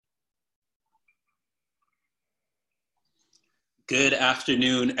Good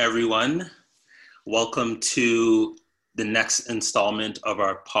afternoon, everyone. Welcome to the next installment of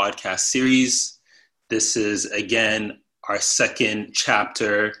our podcast series. This is, again, our second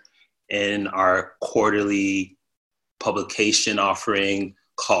chapter in our quarterly publication offering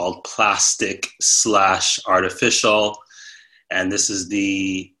called Plastic/Artificial. And this is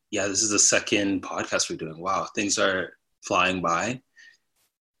the second podcast we're doing. Wow, things are flying by.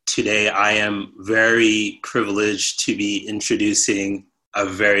 Today, I am very privileged to be introducing a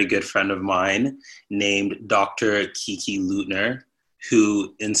very good friend of mine named Dr. Kiki Leutner,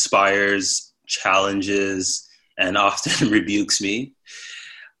 who inspires, challenges, and often rebukes me.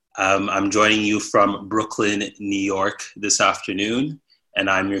 I'm joining you from Brooklyn, New York this afternoon, and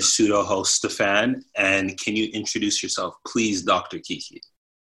I'm your pseudo-host, Stefan. And can you introduce yourself, please, Dr. Kiki?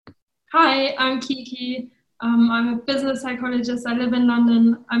 Hi, I'm Kiki. I'm a business psychologist. I live in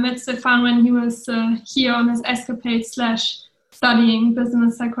London. I met Stefan when he was here on his escapade / studying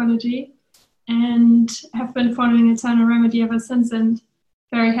business psychology, and have been following Eternal Remedy ever since, and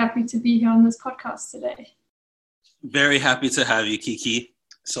very happy to be here on this podcast today. Very happy to have you, Kiki.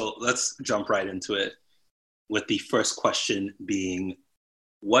 So let's jump right into it with the first question being,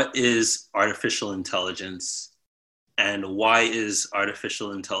 what is artificial intelligence, and why is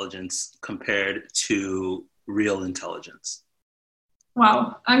artificial intelligence compared to real intelligence?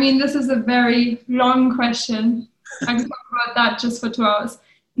 Wow. I mean, this is a very long question. I could talk about that just for 2 hours.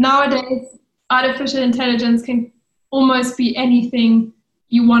 Nowadays, artificial intelligence can almost be anything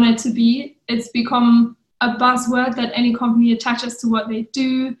you want it to be. It's become a buzzword that any company attaches to what they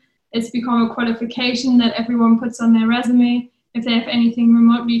do. It's become a qualification that everyone puts on their resume if they have anything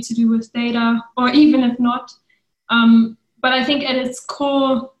remotely to do with data, or even if not. But I think at its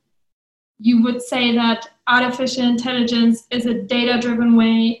core, you would say that artificial intelligence is a data-driven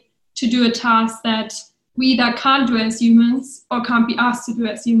way to do a task that we either can't do as humans or can't be asked to do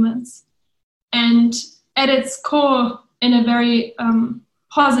as humans. And at its core, in a very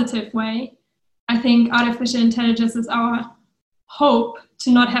positive way, I think artificial intelligence is our hope to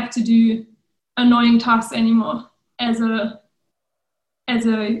not have to do annoying tasks anymore as a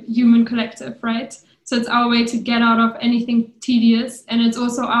human collective, right? So it's our way to get out of anything tedious, and it's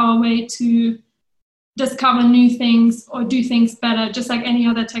also our way to discover new things or do things better, just like any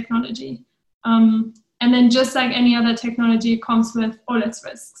other technology. And then just like any other technology, it comes with all its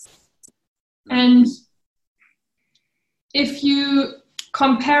risks. And if you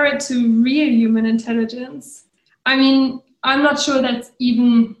compare it to real human intelligence, I mean, I'm not sure that's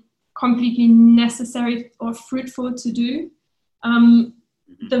even completely necessary or fruitful to do.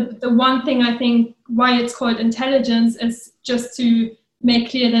 The one thing I think why it's called intelligence is just to make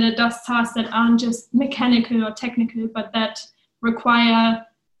clear that it does tasks that aren't just mechanical or technical, but that require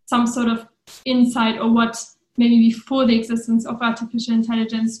some sort of insight, or what maybe before the existence of artificial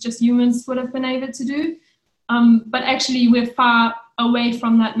intelligence, just humans would have been able to do. But actually we're far away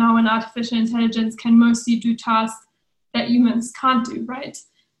from that now, and artificial intelligence can mostly do tasks that humans can't do, right?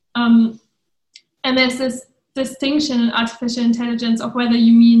 And there's this distinction in artificial intelligence of whether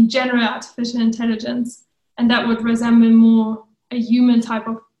you mean general artificial intelligence, and that would resemble more a human type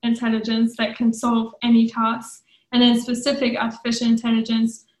of intelligence that can solve any task, and then specific artificial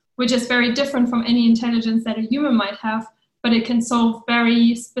intelligence, which is very different from any intelligence that a human might have, but it can solve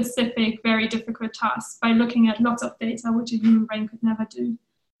very specific, very difficult tasks by looking at lots of data, which a human brain could never do.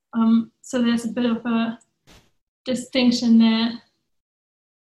 So there's a bit of a distinction there.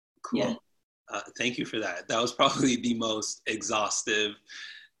 Cool. Yeah. Thank you for that. That was probably the most exhaustive,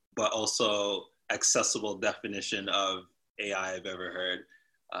 but also accessible definition of AI I've ever heard.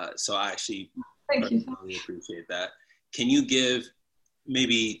 So I actually really appreciate that. Can you give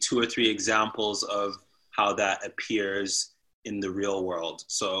maybe 2 or 3 examples of how that appears in the real world?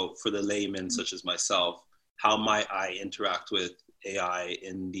 So for the layman such as myself, how might I interact with AI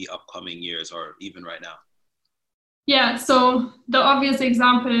in the upcoming years, or even right now? Yeah, so the obvious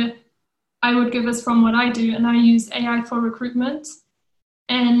example I would give is from what I do, and I use AI for recruitment.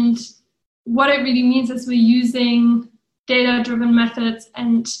 And what it really means is we're using data-driven methods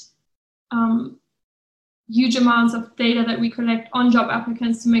and huge amounts of data that we collect on job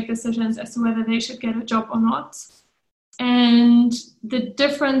applicants to make decisions as to whether they should get a job or not. And the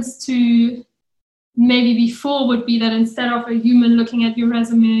difference to maybe before would be that instead of a human looking at your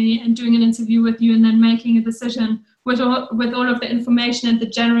resume and doing an interview with you and then making a decision with all of the information and the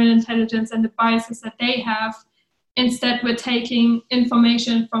general intelligence and the biases that they have, instead we're taking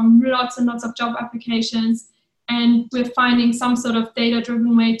information from lots and lots of job applications, and we're finding some sort of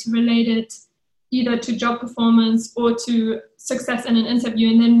data-driven way to relate it either to job performance or to success in an interview.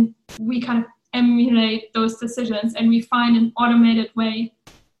 And then we kind of emulate those decisions, and we find an automated way,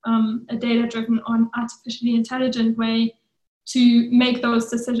 a data-driven, artificially intelligent way to make those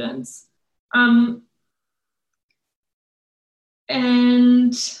decisions. And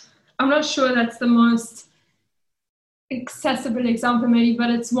I'm not sure that's the most accessible example maybe, but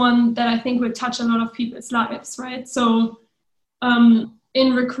it's one that I think will touch a lot of people's lives, right? So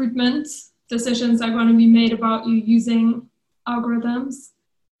in recruitment, decisions are going to be made about you using algorithms.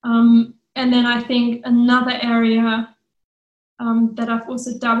 And then I think another area that I've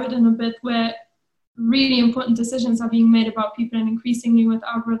also dabbled in a bit, where really important decisions are being made about people, and increasingly with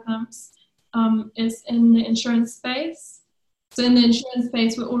algorithms, is in the insurance space. So in the insurance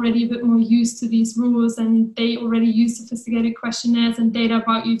space, we're already a bit more used to these rules, and they already use sophisticated questionnaires and data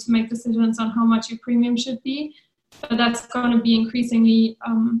about you to make decisions on how much your premium should be. But that's going to be increasingly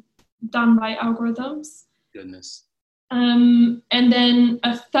done by algorithms. Goodness. And then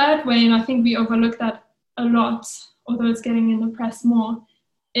a third way, and I think we overlook that a lot, although it's getting in the press more,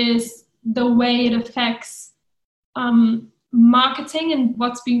 is the way it affects marketing and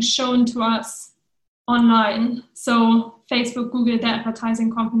what's being shown to us online. So Facebook, Google, the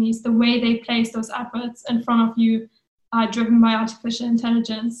advertising companies, the way they place those adverts in front of you are driven by artificial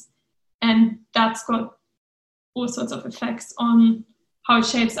intelligence. And that's got all sorts of effects on how it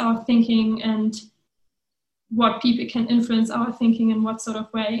shapes our thinking and what people can influence our thinking in what sort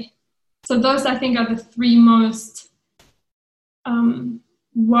of way. So those, I think, are the three most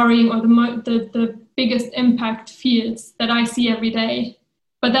worrying, or the biggest impact fields that I see every day.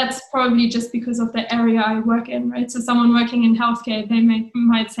 But that's probably just because of the area I work in, right? So someone working in healthcare, they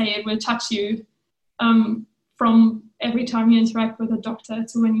might say it will touch you from every time you interact with a doctor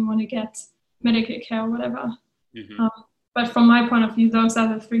to when you want to get medical care or whatever. Mm-hmm. But from my point of view, those are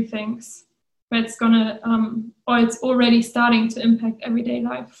the three things where it's going to, or it's already starting to impact everyday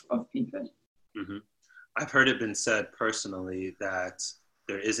life of people. Mm-hmm. I've heard it been said personally that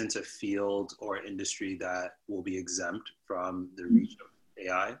there isn't a field or industry that will be exempt from the reach of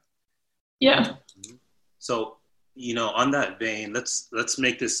AI. Yeah. So, on that vein, let's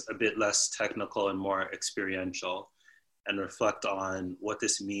make this a bit less technical and more experiential, and reflect on what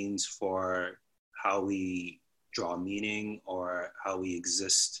this means for how we draw meaning or how we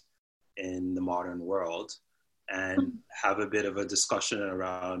exist in the modern world, and have a bit of a discussion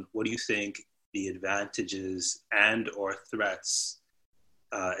around what do you think the advantages and or threats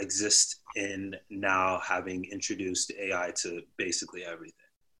exist in now having introduced AI to basically everything.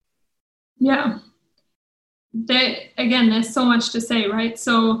 Yeah. There's so much to say, right?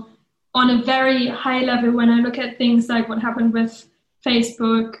 So on a very high level, when I look at things like what happened with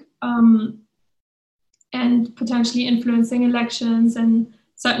Facebook and potentially influencing elections and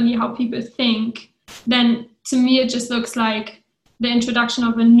certainly how people think, then to me it just looks like the introduction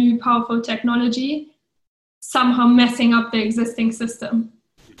of a new powerful technology somehow messing up the existing system.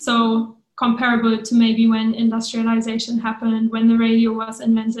 So comparable to maybe when industrialization happened, when the radio was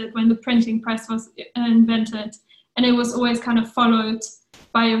invented, when the printing press was invented, and it was always kind of followed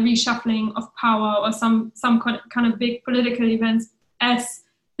by a reshuffling of power or some kind of big political events as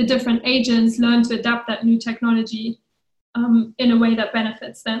the different agents learn to adapt that new technology in a way that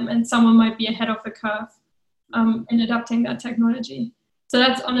benefits them, and someone might be ahead of the curve in adapting that technology. So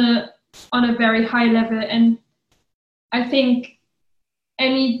that's on a very high level, and I think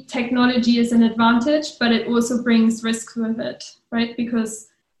any technology is an advantage, but it also brings risks with it, right? Because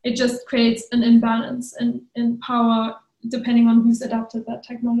it just creates an imbalance in power depending on who's adapted that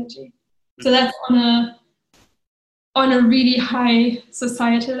technology. So that's on a really high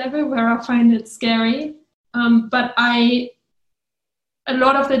societal level where I find it scary. But a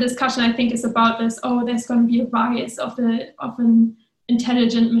lot of the discussion I think is about this, there's going to be a rise of an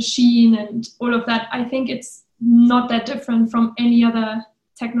intelligent machine and all of that. I think it's not that different from any other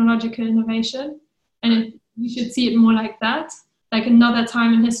technological innovation, and we should see it more like that, like another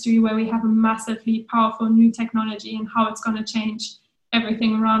time in history where we have a massively powerful new technology and how it's going to change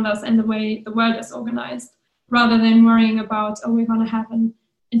everything around us and the way the world is organized, rather than worrying about, we're going to have an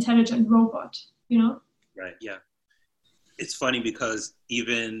intelligent robot, Right, yeah. It's funny because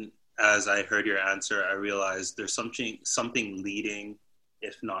even as I heard your answer, I realized there's something leading,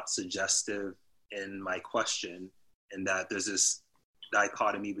 if not suggestive, in my question, in that there's this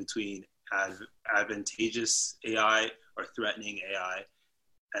dichotomy between advantageous AI or threatening AI.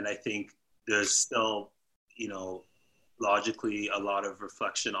 And I think there's still, logically a lot of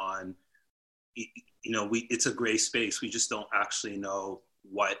reflection on, it's a gray space. We just don't actually know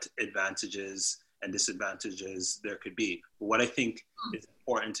what advantages and disadvantages there could be. But what I think is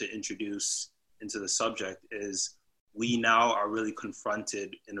important to introduce into the subject is we now are really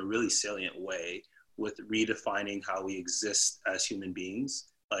confronted in a really salient way with redefining how we exist as human beings,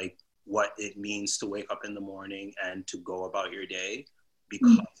 like what it means to wake up in the morning and to go about your day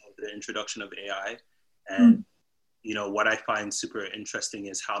because of the introduction of AI. And you know, what I find super interesting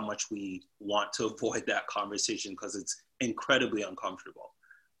is how much we want to avoid that conversation because it's incredibly uncomfortable.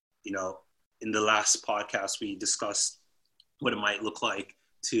 You know, in the last podcast, we discussed what it might look like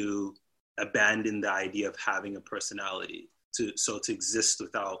to abandon the idea of having a personality, to exist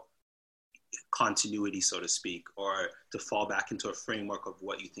without continuity, so to speak, or to fall back into a framework of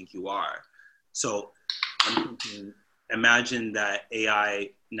what you think you are. So I'm thinking, imagine that AI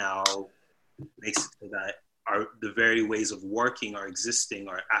now makes it so that the very ways of working or existing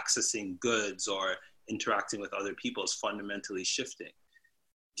or accessing goods or interacting with other people is fundamentally shifting.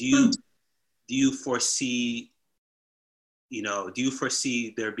 Do you foresee,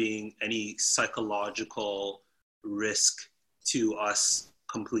 there being any psychological risk to us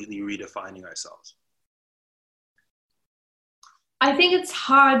completely redefining ourselves? I think it's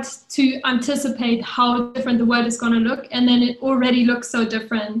hard to anticipate how different the world is going to look, and then it already looks so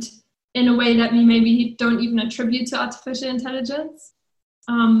different in a way that we maybe don't even attribute to artificial intelligence.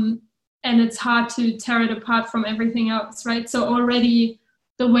 And it's hard to tear it apart from everything else, right? So already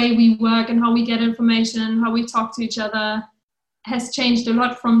the way we work and how we get information, how we talk to each other has changed a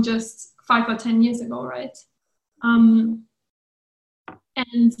lot from just 5 or 10 years ago, right? And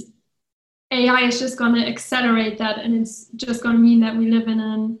AI is just going to accelerate that, and it's just going to mean that we live in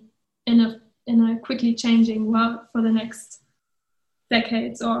a quickly changing world for the next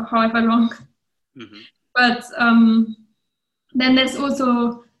decades or however long. But then there's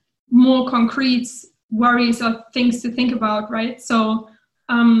also more concrete worries or things to think about, right? So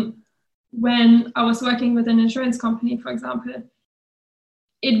when I was working with an insurance company, for example,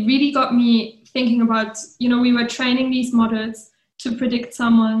 it really got me thinking about, we were training these models to predict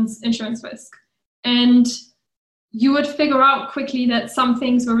someone's insurance risk. And you would figure out quickly that some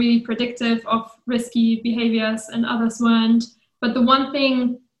things were really predictive of risky behaviors and others weren't. But the one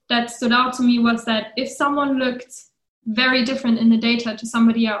thing that stood out to me was that if someone looked very different in the data to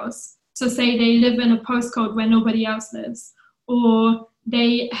somebody else, so say they live in a postcode where nobody else lives, or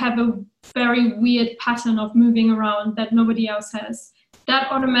they have a very weird pattern of moving around that nobody else has,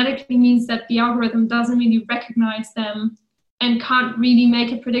 that automatically means that the algorithm doesn't really recognize them and can't really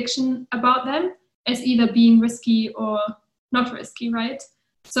make a prediction about them as either being risky or not risky, right?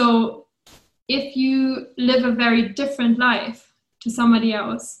 So if you live a very different life to somebody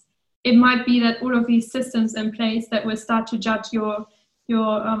else, it might be that all of these systems in place that will start to judge your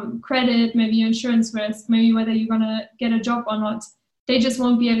credit, maybe your insurance risk, maybe whether you're going to get a job or not, they just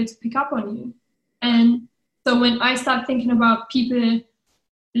won't be able to pick up on you. And so when I start thinking about people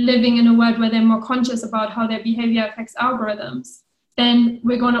living in a world where they're more conscious about how their behavior affects algorithms, then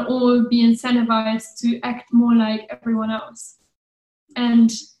we're going to all be incentivized to act more like everyone else. And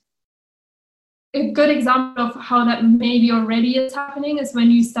a good example of how that maybe already is happening is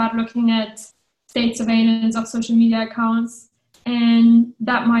when you start looking at state surveillance of social media accounts, and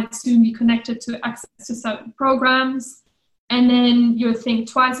that might soon be connected to access to certain programs. And then you'll think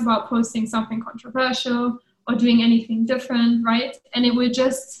twice about posting something controversial or doing anything different, right? And it will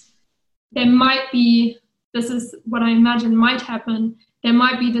there might be, this is what I imagine might happen, there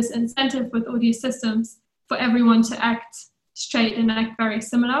might be this incentive with all these systems for everyone to act straight and act very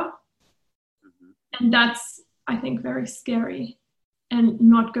similar. And that's, I think, very scary and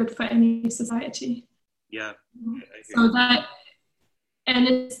not good for any society. Yeah. So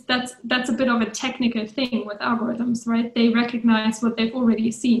that's a bit of a technical thing with algorithms, right? They recognize what they've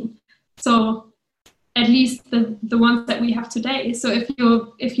already seen. So at least the ones that we have today. So if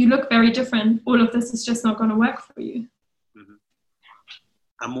you look very different, all of this is just not going to work for you.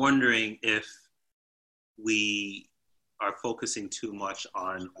 I'm wondering if we are focusing too much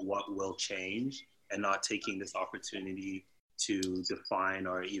on what will change and not taking this opportunity to define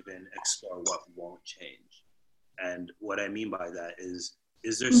or even explore what won't change. And what I mean by that is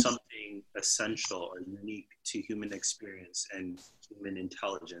there something essential or unique to human experience and human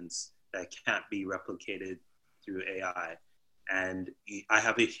intelligence that can't be replicated through AI? And I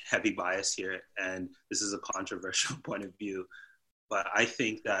have a heavy bias here, and this is a controversial point of view, but I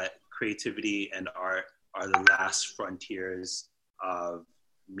think that creativity and art are the last frontiers of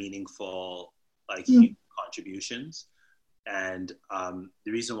meaningful human contributions. And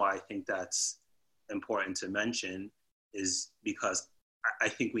the reason why I think that's important to mention is because I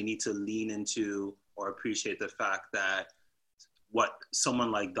think we need to lean into or appreciate the fact that what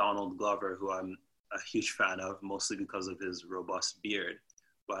someone like Donald Glover, who I'm a huge fan of, mostly because of his robust beard,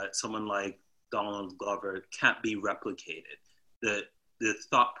 but someone like Donald Glover can't be replicated. The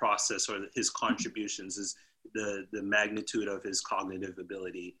thought process or his contributions is the magnitude of his cognitive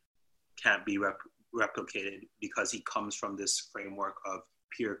ability can't be replicated because he comes from this framework of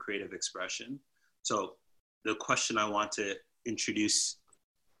pure creative expression. So the question I want to introduce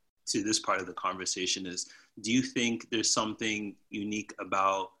to this part of the conversation is, do you think there's something unique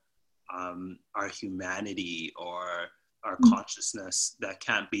about our humanity or our consciousness that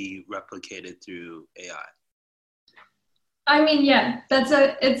can't be replicated through AI? I mean, yeah,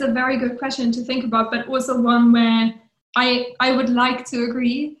 it's a very good question to think about, but also one where I would like to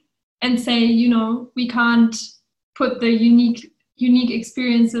agree and say, you know, we can't put the unique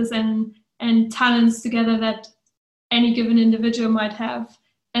experiences and talents together that any given individual might have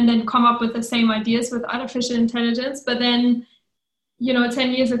and then come up with the same ideas with artificial intelligence. But then, you know,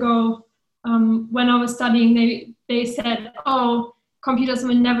 10 years ago, when I was studying, they said, oh, computers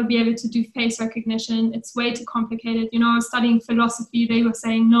will never be able to do face recognition. It's way too complicated. You know, I was studying philosophy. They were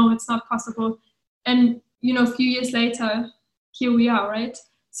saying, no, it's not possible. And, you know, a few years later, here we are, right?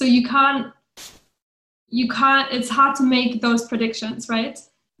 So you can't, it's hard to make those predictions, right?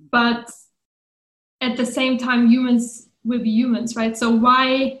 But at the same time, humans will be humans, right? So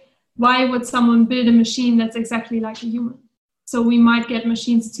why would someone build a machine that's exactly like a human? So we might get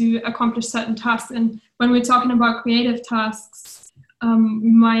machines to accomplish certain tasks. And when we're talking about creative tasks,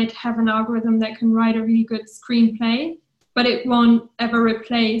 we might have an algorithm that can write a really good screenplay, but it won't ever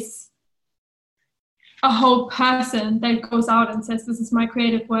replace a whole person that goes out and says, this is my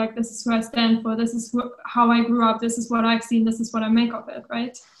creative work, this is who I stand for, this is how I grew up, this is what I've seen, this is what I make of it,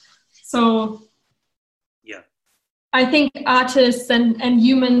 right? So yeah, I think artists and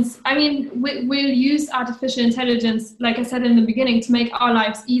humans, I mean, we'll use artificial intelligence, like I said in the beginning, to make our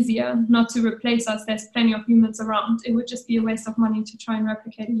lives easier, not to replace us. There's plenty of humans around. It would just be a waste of money to try and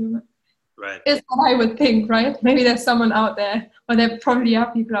replicate a human. Right. Is what I would think, right? Maybe there's someone out there, or there probably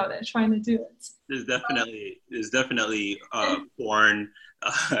are people out there trying to do it. There's definitely porn,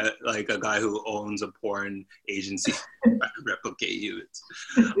 like a guy who owns a porn agency trying to replicate humans.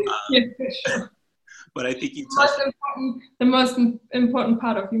 Yeah, for sure. But I think the most important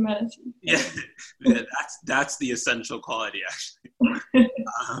part of humanity. Yeah, that's the essential quality, actually.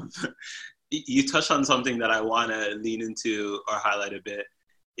 You touched on something that I want to lean into or highlight a bit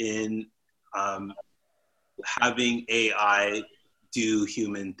in having AI do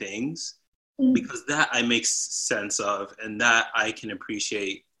human things, because that I make sense of and that I can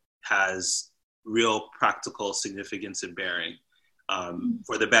appreciate has real practical significance and bearing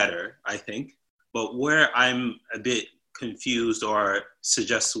for the better, I think. But where I'm a bit confused or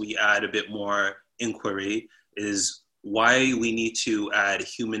suggest we add a bit more inquiry is why we need to add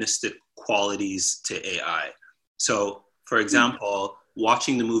humanistic qualities to AI. So, for example,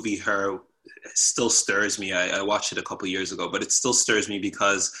 watching the movie Her still stirs me. I watched it a couple years ago, but it still stirs me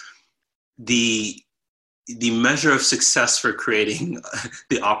because the measure of success for creating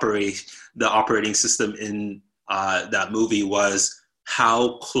the operating system in that movie was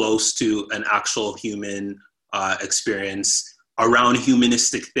how close to an actual human experience around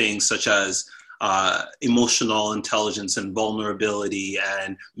humanistic things such as emotional intelligence and vulnerability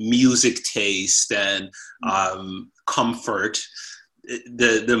and music taste and comfort.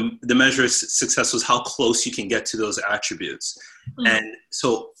 The measure of success was how close you can get to those attributes. And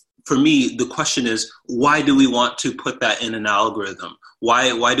so for me, the question is, why do we want to put that in an algorithm?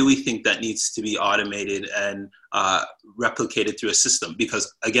 Why do we think that needs to be automated and replicated through a system?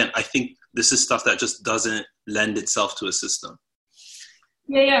 Because again, I think this is stuff that just doesn't lend itself to a system.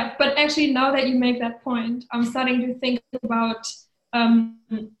 Yeah. But actually, now that you make that point, I'm starting to think about,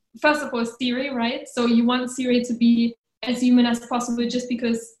 first of all, Siri, right? So you want Siri to be as human as possible just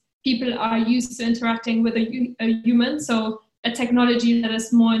because people are used to interacting with a human. So a technology that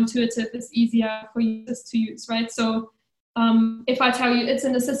is more intuitive is easier for users to use, right? So if I tell you it's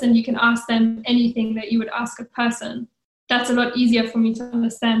an assistant, you can ask them anything that you would ask a person. That's a lot easier for me to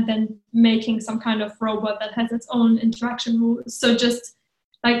understand than making some kind of robot that has its own interaction rules. So just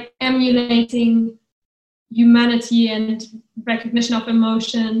like emulating humanity and recognition of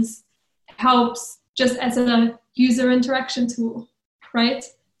emotions helps just as a user interaction tool, right?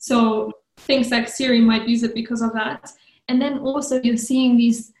 So things like Siri might use it because of that. And then also you're seeing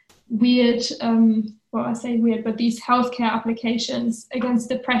these weird, well, I say weird, but these healthcare applications against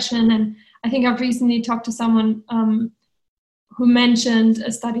depression. And I think I've recently talked to someone who mentioned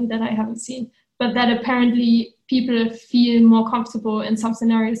a study that I haven't seen, but that apparently people feel more comfortable in some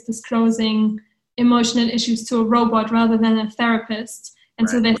scenarios disclosing emotional issues to a robot rather than a therapist. And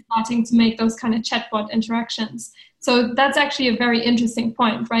right. So they're starting to make those kind of chatbot interactions. So that's actually a very interesting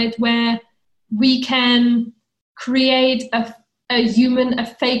point, right? Where we can create a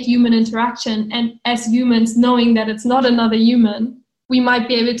fake human interaction, and as humans, knowing that it's not another human, we might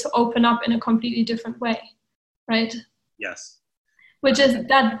be able to open up in a completely different way, right? Yes. Which is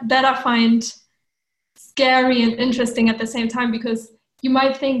that I find scary and interesting at the same time, because you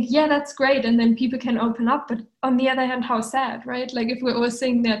might think, yeah, that's great, and then people can open up, but on the other hand, how sad, right? Like, if we're all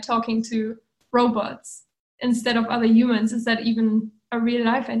sitting there talking to robots instead of other humans, is that even a real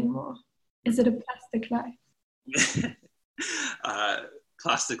life anymore? Is it a plastic life?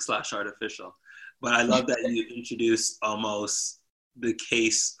 Plastic/artificial. But I love that you introduced almost the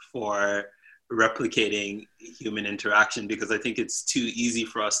case for replicating human interaction, because I think it's too easy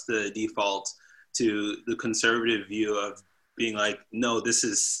for us to default to the conservative view of being like, no, this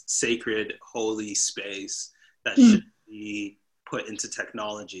is sacred, holy space that should be put into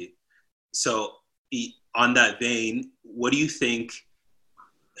technology. So on that vein, what do you think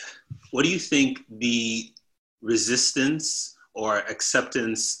the resistance or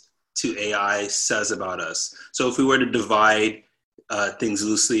acceptance to AI says about us? So if we were to divide things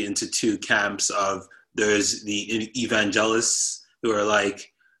loosely into two camps of, there's the evangelists who are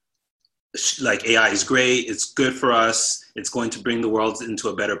like AI is great, it's good for us, it's going to bring the world into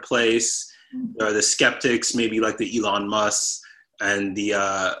a better place. There are the skeptics, maybe like the Elon Musk and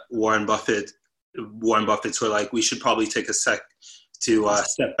the Warren Buffetts who are like, we should probably take a sec to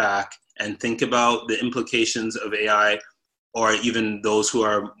step back and think about the implications of AI, or even those who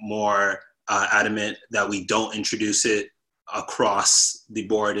are more adamant that we don't introduce it across the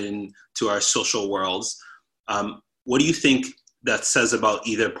board into our social worlds. What do you think that says about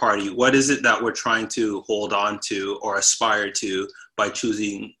either party? What is it that we're trying to hold on to or aspire to by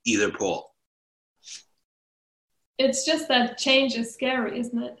choosing either pole? It's just that change is scary,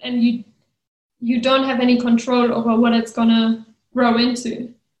 isn't it? And you don't have any control over what it's gonna grow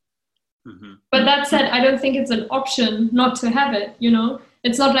into. Mm-hmm. But that said, I don't think it's an option not to have it, you know?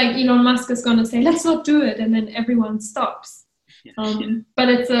 It's not like Elon Musk is gonna say, let's not do it, and then everyone stops. But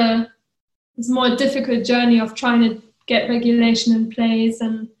it's a more difficult journey of trying to get regulation in place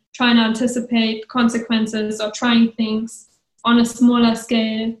and trying to anticipate consequences, or trying things on a smaller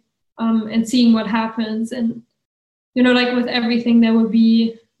scale, and seeing what happens. And, you know, like with everything, there will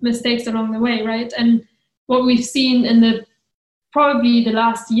be mistakes along the way, right? And what we've seen in probably the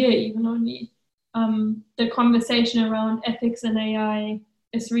last year, even only, the conversation around ethics and AI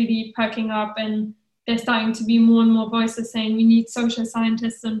is really perking up, and there's starting to be more and more voices saying we need social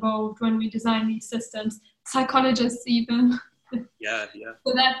scientists involved when we design these systems, psychologists even. Yeah.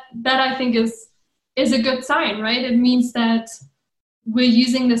 So that I think is a good sign, right? It means that we're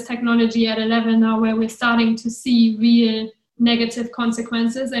using this technology at a level now where we're starting to see real negative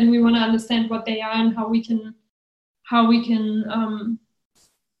consequences, and we want to understand what they are and how we can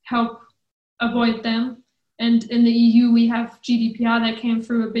help avoid them. And in the EU, we have GDPR that came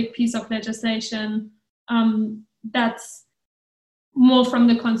through, a big piece of legislation that's more from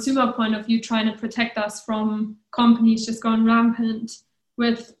the consumer point of view, trying to protect us from companies just going rampant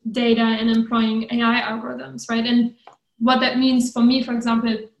with data and employing AI algorithms, right? And what that means for me, for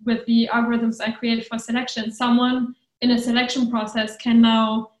example, with the algorithms I created for selection, someone in a selection process can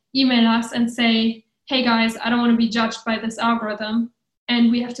now email us and say, hey guys, I don't want to be judged by this algorithm,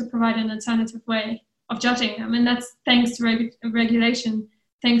 and we have to provide an alternative way of judging them. And that's thanks to regulation,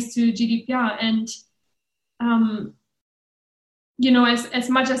 thanks to GDPR. And, you know, as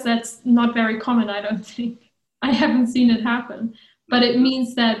much as that's not very common, I don't think, I haven't seen it happen. But it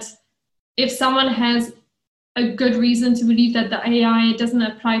means that if someone has a good reason to believe that the AI doesn't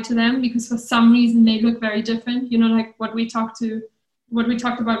apply to them because for some reason they look very different, you know, like what we talked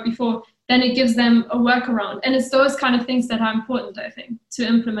about before, then it gives them a workaround. And it's those kind of things that are important, I think, to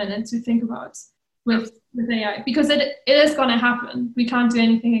implement and to think about with AI, because it is going to happen. We can't do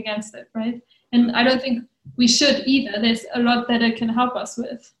anything against it, right? And I don't think we should either. There's a lot that it can help us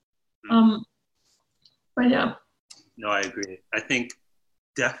with. But yeah. No, I agree. I think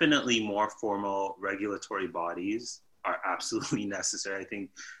definitely more formal regulatory bodies are absolutely necessary. I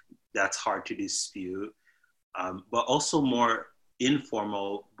think that's hard to dispute. But also more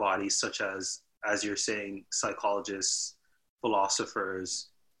informal bodies, such as you're saying, psychologists, philosophers,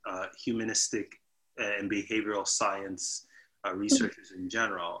 humanistic and behavioral science researchers in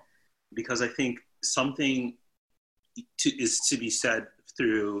general. Because I think something is to be said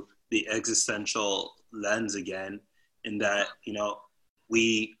through the existential lens again, in that, you know,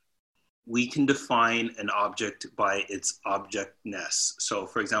 we can define an object by its objectness. So,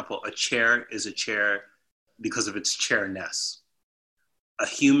 for example, a chair is a chair because of its chairness. A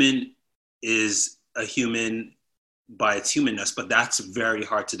human is a human by its humanness, but that's very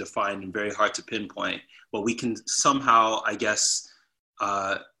hard to define and very hard to pinpoint. But we can somehow, I guess,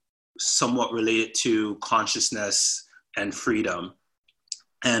 somewhat relate it to consciousness and freedom.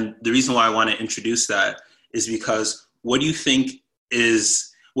 And the reason why I want to introduce that is because what do you think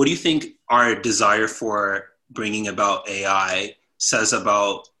our desire for bringing about AI says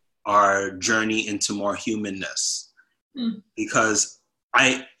about our journey into more humanness? Because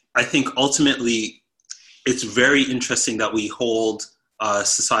I think ultimately it's very interesting that we hold a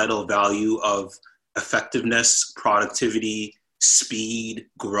societal value of effectiveness, productivity, speed,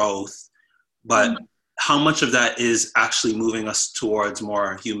 growth, but how much of that is actually moving us towards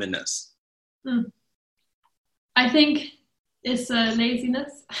more humanness? I think it's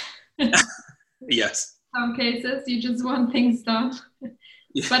laziness. Yes. Some cases you just want things done.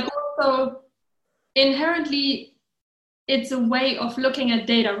 Yeah. But also inherently it's a way of looking at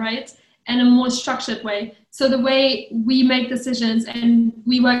data, right? And a more structured way. So the way we make decisions and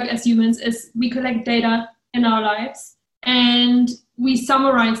we work as humans is we collect data in our lives and we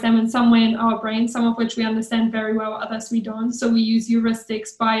summarize them in some way in our brain, some of which we understand very well, others we don't. So we use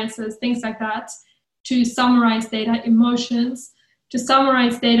heuristics, biases, things like that to summarize data, emotions, to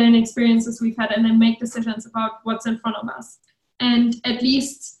summarize data and experiences we've had, and then make decisions about what's in front of us. And at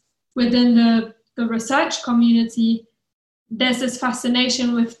least within the research community, there's this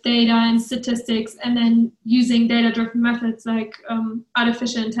fascination with data and statistics, and then using data-driven methods like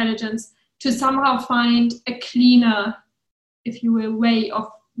artificial intelligence to somehow find a cleaner, if you will, way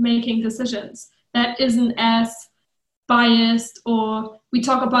of making decisions that isn't as biased. Or we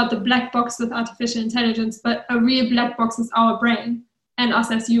talk about the black box with artificial intelligence, but a real black box is our brain and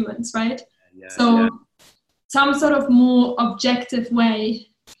us as humans, right? Some sort of more objective way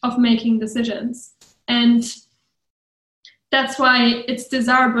of making decisions. And that's why it's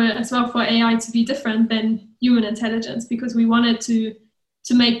desirable as well for AI to be different than human intelligence, because we want it to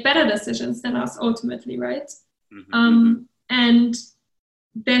make better decisions than us ultimately, right? And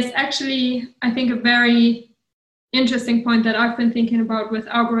there's actually, I think, a very interesting point that I've been thinking about with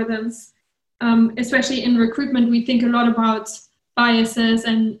algorithms, especially in recruitment. We think a lot about biases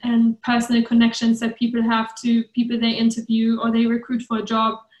and personal connections that people have to people they interview or they recruit for a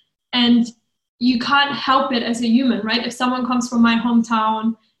job. And you can't help it as a human, right? If someone comes from my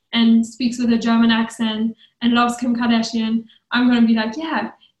hometown and speaks with a German accent and loves Kim Kardashian, I'm going to be like,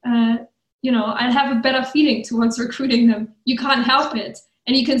 I'll have a better feeling towards recruiting them. You can't help it.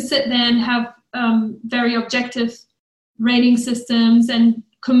 And you can sit there and have very objective rating systems and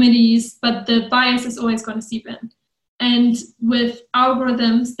committees, but the bias is always going to seep in. And with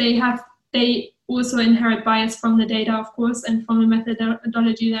algorithms, they also inherit bias from the data, of course, and from the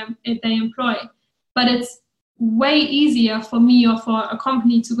methodology that they employ. But it's way easier for me or for a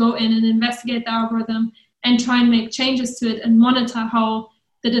company to go in and investigate the algorithm and try and make changes to it and monitor how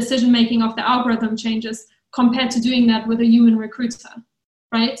the decision-making of the algorithm changes compared to doing that with a human recruiter,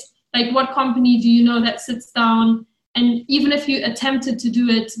 right? Like, what company do you know that sits down, and even if you attempted to do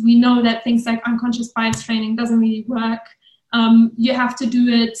it, we know that things like unconscious bias training doesn't really work. You have to do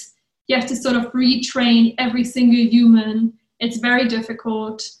it. You have to sort of retrain every single human. It's very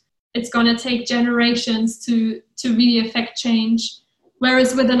difficult. It's going to take generations to really affect change.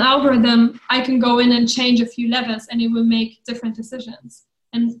 Whereas with an algorithm, I can go in and change a few levels and it will make different decisions.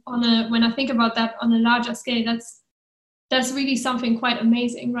 And when I think about that on a larger scale, that's really something quite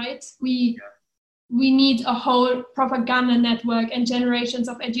amazing, right? We need a whole propaganda network and generations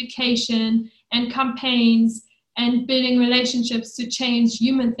of education and campaigns and building relationships to change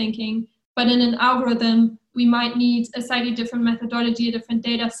human thinking. But in an algorithm, we might need a slightly different methodology, a different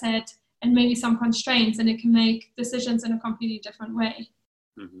data set, and maybe some constraints, and it can make decisions in a completely different way.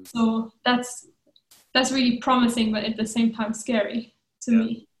 So that's really promising, but at the same time scary to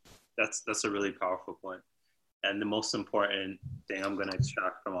me. That's a really powerful point. And the most important thing I'm going to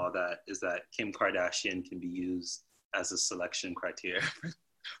extract from all that is that Kim Kardashian can be used as a selection criteria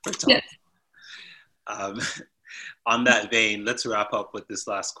for talent. Yes. On that vein, let's wrap up with this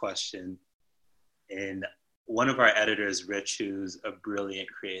last question. And one of our editors, Rich, who's a brilliant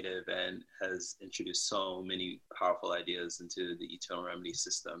creative and has introduced so many powerful ideas into the Eternal Remedy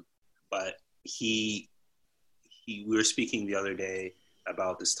system, but we were speaking the other day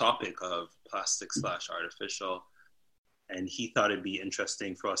about this topic of plastic/artificial, and he thought it'd be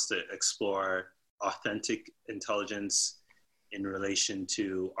interesting for us to explore authentic intelligence in relation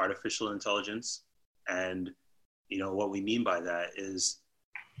to artificial intelligence. And what we mean by that is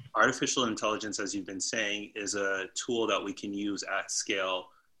artificial intelligence, as you've been saying, is a tool that we can use at scale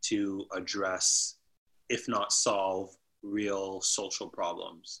to address, if not solve, real social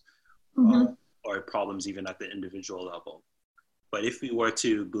problems, or or problems even at the individual level. But if we were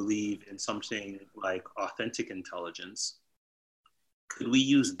to believe in something like authentic intelligence, could we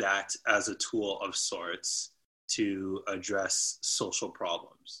use that as a tool of sorts to address social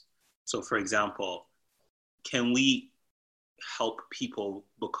problems? So for example, can we help people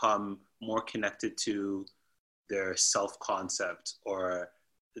become more connected to their self-concept or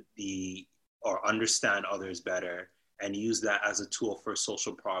understand others better and use that as a tool for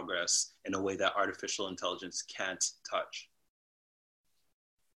social progress in a way that artificial intelligence can't touch?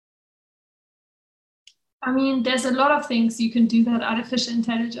 I mean, there's a lot of things you can do that artificial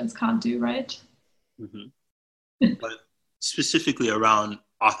intelligence can't do, right? Mm-hmm. But specifically around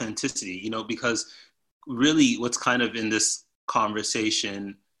authenticity, because really what's kind of in this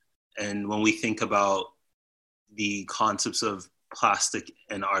conversation, and when we think about the concepts of plastic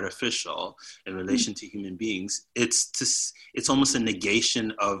and artificial in relation to human beings, it's almost a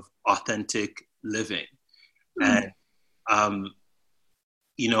negation of authentic living. And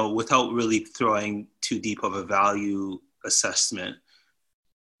without really throwing too deep of a value assessment,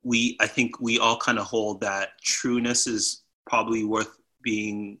 I think we all kind of hold that trueness is probably worth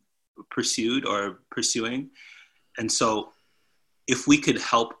being pursued or pursuing. And so if we could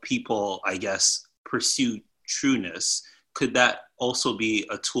help people, I guess, pursue trueness, could that also be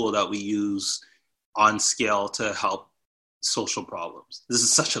a tool that we use on scale to help social problems? This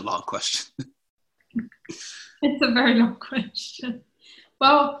is such a long question. It's a very long question.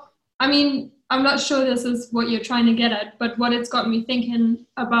 Well, I mean, I'm not sure this is what you're trying to get at, but what it's got me thinking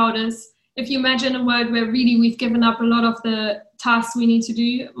about is, if you imagine a world where really we've given up a lot of the tasks we need to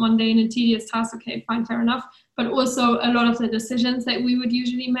do, mundane and tedious tasks, okay, fine, fair enough, but also a lot of the decisions that we would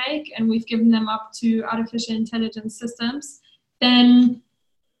usually make, and we've given them up to artificial intelligence systems, then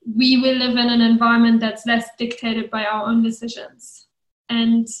we will live in an environment that's less dictated by our own decisions.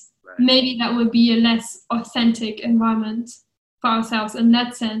 And maybe that would be a less authentic environment for ourselves in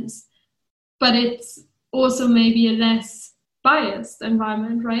that sense, but it's also maybe a less biased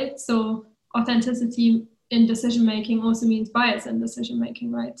environment, right? So authenticity in decision making also means bias in decision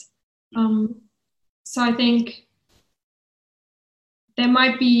making, right? So I think there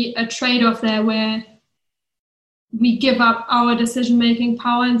might be a trade-off there where we give up our decision making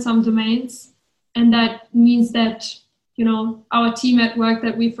power in some domains, and that means that our team at work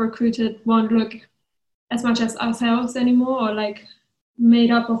that we've recruited won't look as much as ourselves anymore, or like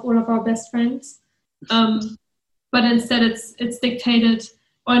made up of all of our best friends. But instead it's dictated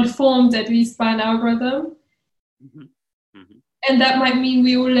or informed at least by an algorithm. Mm-hmm. Mm-hmm. And that might mean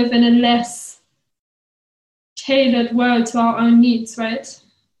we all live in a less tailored world to our own needs, right?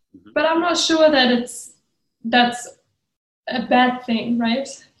 Mm-hmm. But I'm not sure that that's a bad thing, right?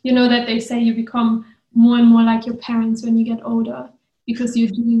 That they say you become more and more like your parents when you get older, because your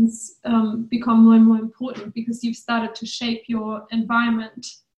genes become more and more important, because you've started to shape your environment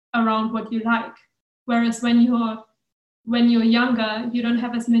around what you like. Whereas when you're younger, you don't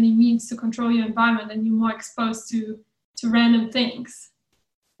have as many means to control your environment, and you're more exposed to random things,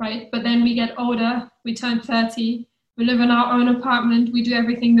 right? But then we get older, we turn 30, we live in our own apartment, we do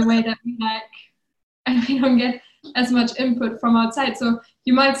everything the way that we like, and we don't get as much input from outside. So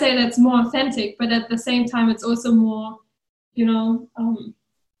you might say that's more authentic, but at the same time, it's also more,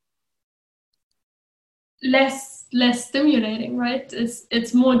 less stimulating, right?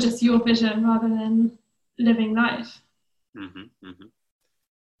 It's more just your vision rather than living life. Mm-hmm,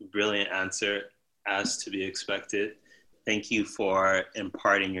 mm-hmm. Brilliant answer, as to be expected. Thank you for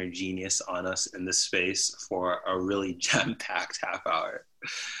imparting your genius on us in this space for a really jam-packed half hour.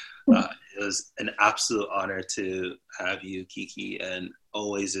 It was an absolute honor to have you, Kiki, and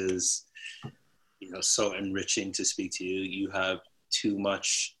always is, so enriching to speak to you. You have too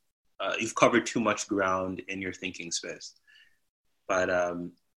much, you've covered too much ground in your thinking space. But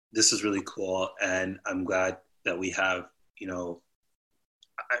this is really cool, and I'm glad that we have,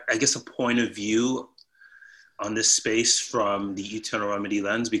 I guess a point of view on this space from the Eternal Remedy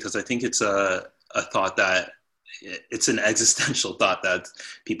lens, because I think it's a thought that, it's an existential thought that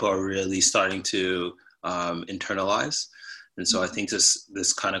people are really starting to internalize. And so I think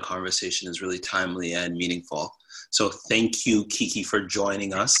this kind of conversation is really timely and meaningful. So thank you, Kiki, for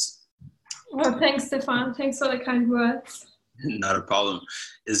joining us. Well, thanks, Stefan. Thanks for the kind words. Not a problem.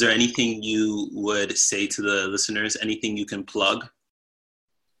 Is there anything you would say to the listeners? Anything you can plug?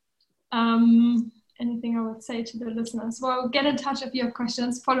 Anything I would say to the listeners? Well, get in touch if you have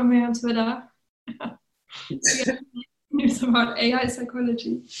questions. Follow me on Twitter. News about AI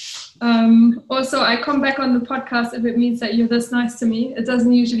psychology. Also, I come back on the podcast if it means that you're this nice to me. It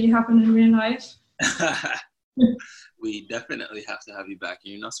doesn't usually happen in real life. We definitely have to have you back.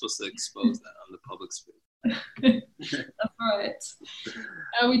 You're not supposed to expose that on the public space. That's right.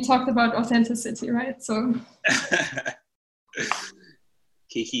 We talked about authenticity, right? So,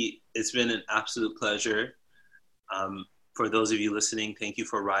 Kiki, it's been an absolute pleasure. For those of you listening, thank you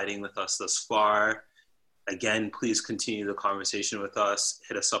for riding with us thus far. Again, please continue the conversation with us.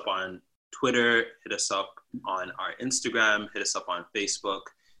 Hit us up on Twitter, hit us up on our Instagram, hit us up on Facebook,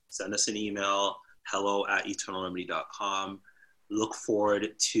 send us an email, hello@eternalremedy.com. Look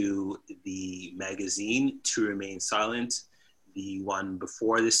forward to the magazine, To Remain Silent. The one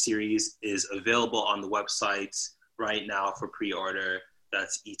before this series is available on the website right now for pre-order.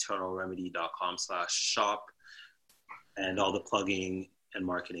 That's eternalremedy.com/shop. And all the plugging and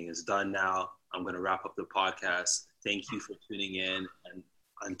marketing is done now. I'm going to wrap up the podcast. Thank you for tuning in, and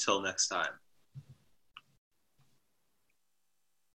until next time.